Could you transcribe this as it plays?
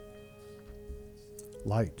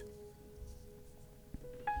light.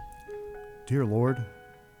 Dear Lord,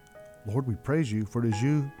 we praise you, for it is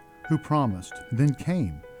you who promised, then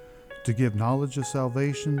came, to give knowledge of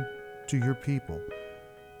salvation to your people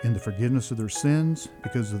in the forgiveness of their sins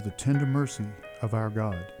because of the tender mercy of our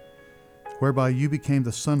God, whereby you became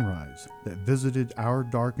the sunrise that visited our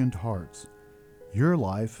darkened hearts. Your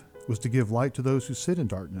life was to give light to those who sit in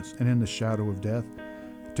darkness and in the shadow of death,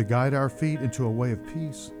 to guide our feet into a way of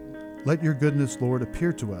peace. Let your goodness, Lord,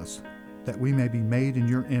 appear to us, that we may be made in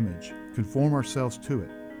your image, conform ourselves to it.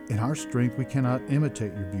 In our strength we cannot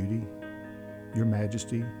imitate your beauty, your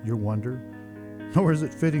majesty, your wonder, nor is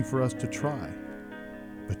it fitting for us to try.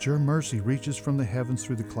 But your mercy reaches from the heavens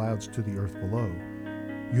through the clouds to the earth below.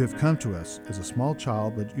 You have come to us as a small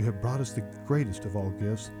child, but you have brought us the greatest of all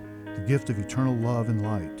gifts, the gift of eternal love and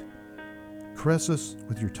light. Caress us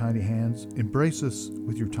with your tiny hands, embrace us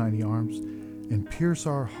with your tiny arms, and pierce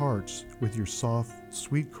our hearts with your soft,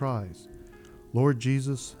 sweet cries. Lord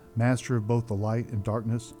Jesus, Master of both the light and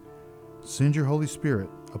darkness, send your Holy Spirit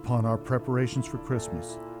upon our preparations for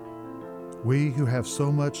Christmas. We who have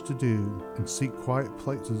so much to do and seek quiet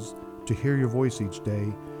places to hear your voice each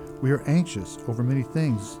day, we are anxious over many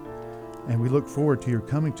things, and we look forward to your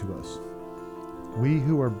coming to us. We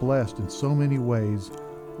who are blessed in so many ways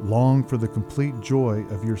long for the complete joy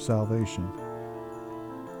of your salvation.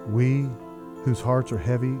 We whose hearts are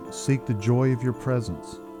heavy seek the joy of your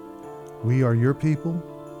presence. We are your people,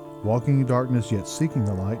 walking in darkness yet seeking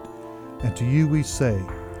the light, and to you we say,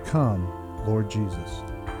 Come, Lord Jesus.